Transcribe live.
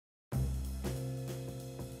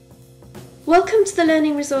Welcome to the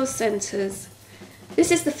Learning Resource Centres.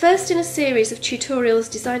 This is the first in a series of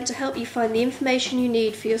tutorials designed to help you find the information you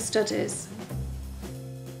need for your studies.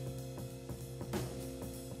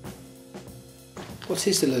 What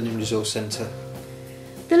is the Learning Resource Centre?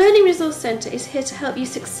 The Learning Resource Centre is here to help you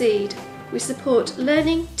succeed. We support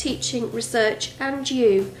learning, teaching, research and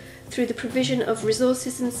you through the provision of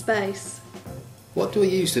resources and space. What do I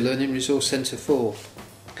use the Learning Resource Centre for?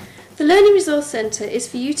 The Learning Resource Centre is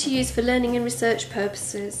for you to use for learning and research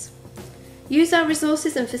purposes. Use our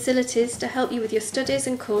resources and facilities to help you with your studies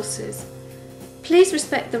and courses. Please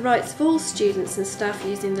respect the rights of all students and staff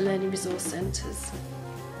using the Learning Resource Centres.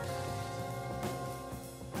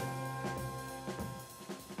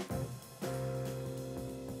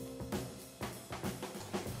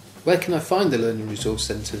 Where can I find the Learning Resource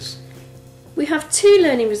Centres? We have two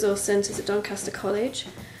Learning Resource Centres at Doncaster College,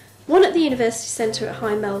 one at the University Centre at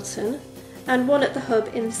High Melton and one at the Hub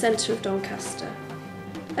in the centre of Doncaster.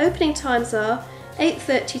 Opening times are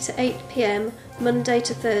 8:30 to 8 p.m. Monday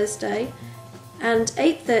to Thursday and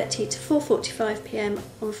 8:30 to 4:45 p.m.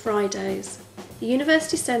 on Fridays. The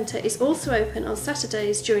University Centre is also open on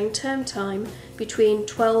Saturdays during term time between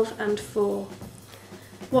 12 and 4.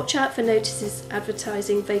 Watch out for notices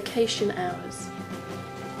advertising vacation hours.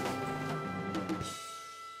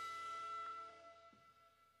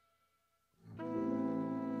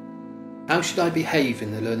 How should I behave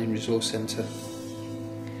in the Learning Resource Centre?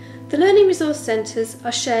 The Learning Resource Centres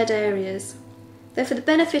are shared areas. They're for the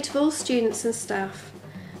benefit of all students and staff,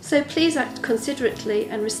 so please act considerately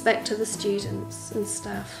and respect other students and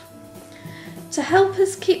staff. To help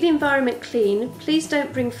us keep the environment clean, please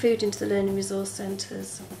don't bring food into the Learning Resource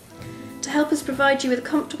Centres. To help us provide you with a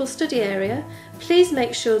comfortable study area, please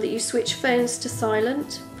make sure that you switch phones to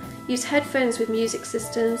silent, use headphones with music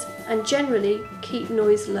systems and generally keep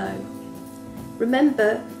noise low.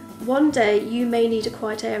 Remember, one day you may need a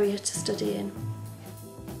quiet area to study in.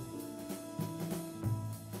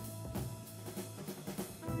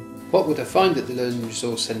 What would I find at the Learning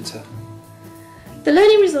Resource Centre? The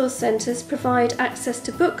Learning Resource Centres provide access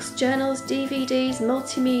to books, journals, DVDs,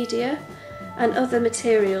 multimedia and other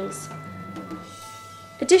materials.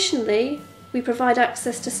 Additionally, we provide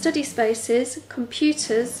access to study spaces,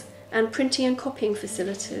 computers and printing and copying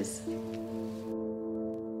facilities.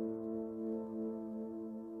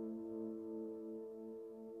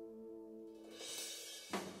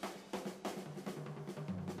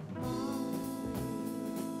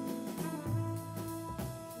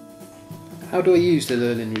 How do I use the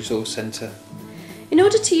Learning Resource Centre? In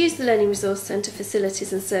order to use the Learning Resource Centre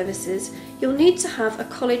facilities and services, you'll need to have a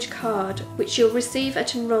college card, which you'll receive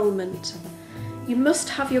at enrolment. You must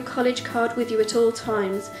have your college card with you at all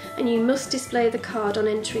times, and you must display the card on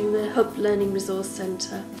entering the Hub Learning Resource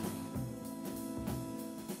Centre.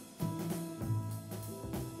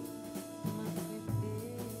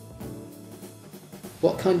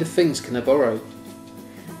 What kind of things can I borrow?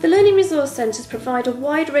 The Learning Resource Centres provide a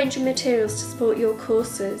wide range of materials to support your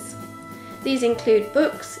courses. These include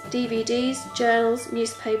books, DVDs, journals,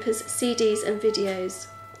 newspapers, CDs and videos.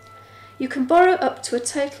 You can borrow up to a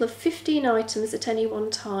total of 15 items at any one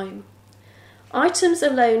time. Items are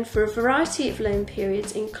loaned for a variety of loan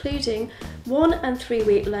periods including 1 and 3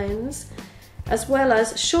 week loans, as well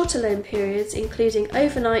as shorter loan periods including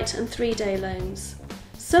overnight and 3-day loans.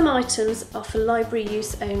 Some items are for library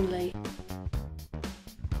use only.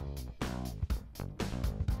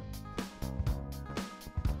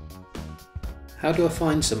 How do I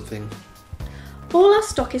find something? All our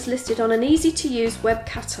stock is listed on an easy-to-use web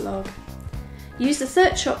catalogue. Use the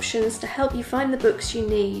search options to help you find the books you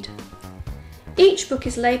need. Each book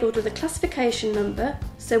is labelled with a classification number,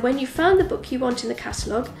 so when you found the book you want in the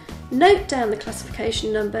catalogue, note down the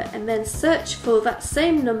classification number and then search for that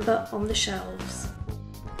same number on the shelves.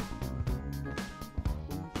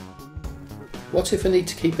 What if I need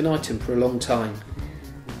to keep an item for a long time?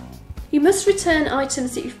 You must return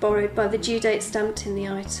items that you've borrowed by the due date stamped in the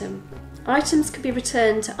item. Items can be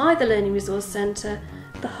returned to either Learning Resource Centre,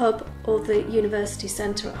 the Hub or the University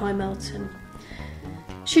Centre at High Melton.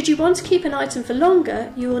 Should you want to keep an item for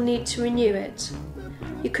longer, you will need to renew it.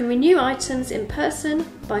 You can renew items in person,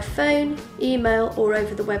 by phone, email or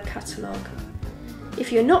over the web catalogue.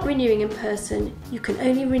 If you're not renewing in person, you can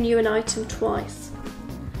only renew an item twice.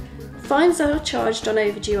 Fines are charged on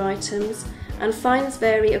overdue items and fines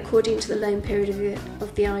vary according to the loan period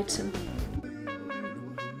of the item.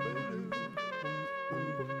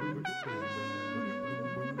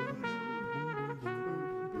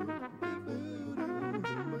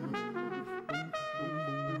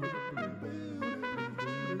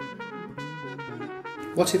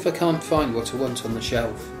 What if I can't find what I want on the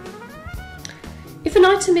shelf?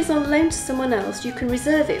 an item is on loan to someone else, you can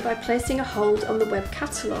reserve it by placing a hold on the web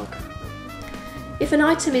catalogue. If an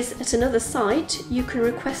item is at another site, you can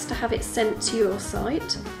request to have it sent to your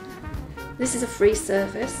site. This is a free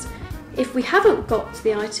service. If we haven't got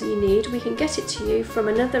the item you need, we can get it to you from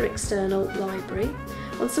another external library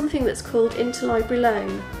on something that's called interlibrary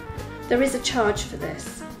loan. There is a charge for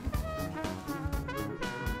this.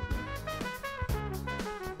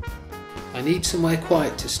 I need somewhere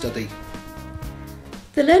quiet to study.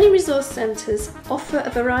 The Learning Resource Centres offer a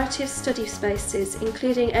variety of study spaces,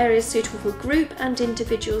 including areas suitable for group and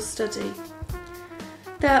individual study.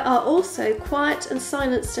 There are also quiet and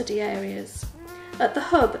silent study areas. At the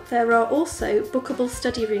Hub, there are also bookable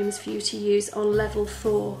study rooms for you to use on Level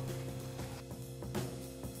 4.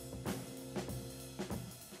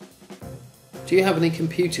 Do you have any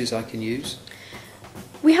computers I can use?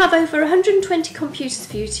 We have over 120 computers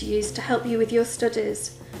for you to use to help you with your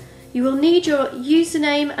studies. You will need your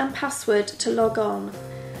username and password to log on.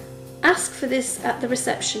 Ask for this at the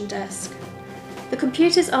reception desk. The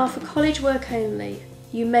computers are for college work only.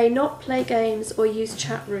 You may not play games or use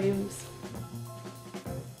chat rooms.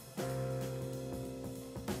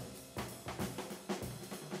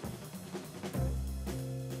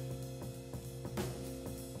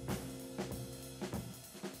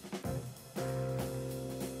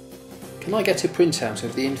 Can I get a printout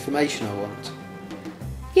of the information I want?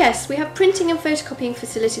 Yes, we have printing and photocopying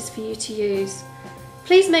facilities for you to use.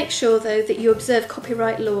 Please make sure though that you observe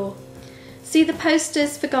copyright law. See the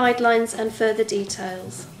posters for guidelines and further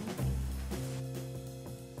details.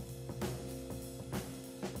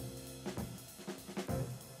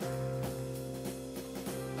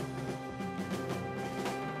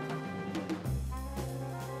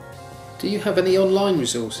 Do you have any online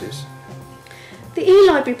resources? The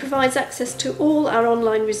e-library provides access to all our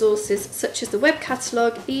online resources such as the web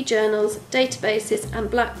catalogue, e-journals, databases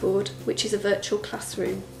and Blackboard, which is a virtual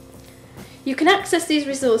classroom. You can access these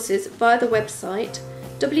resources via the website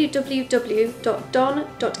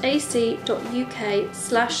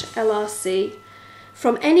www.don.ac.uk/LRC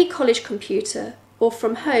from any college computer or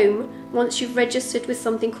from home once you've registered with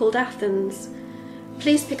something called Athens.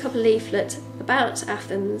 Please pick up a leaflet about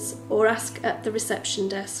Athens or ask at the reception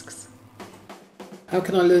desks. How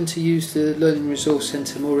can I learn to use the Learning Resource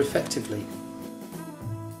Centre more effectively?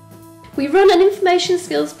 We run an information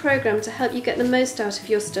skills programme to help you get the most out of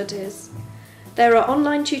your studies. There are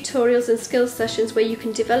online tutorials and skills sessions where you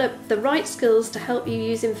can develop the right skills to help you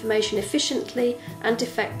use information efficiently and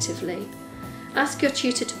effectively. Ask your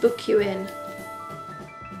tutor to book you in.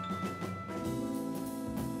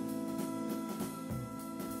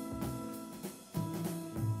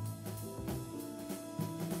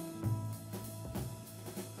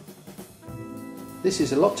 This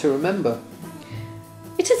is a lot to remember.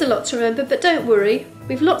 It is a lot to remember, but don't worry.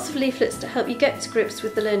 We've lots of leaflets to help you get to grips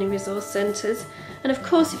with the Learning Resource Centres, and of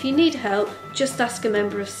course if you need help, just ask a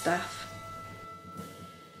member of staff.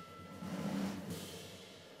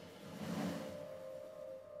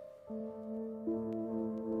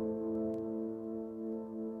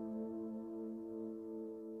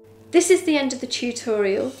 This is the end of the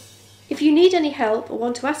tutorial. If you need any help or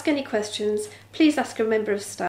want to ask any questions, please ask a member of staff.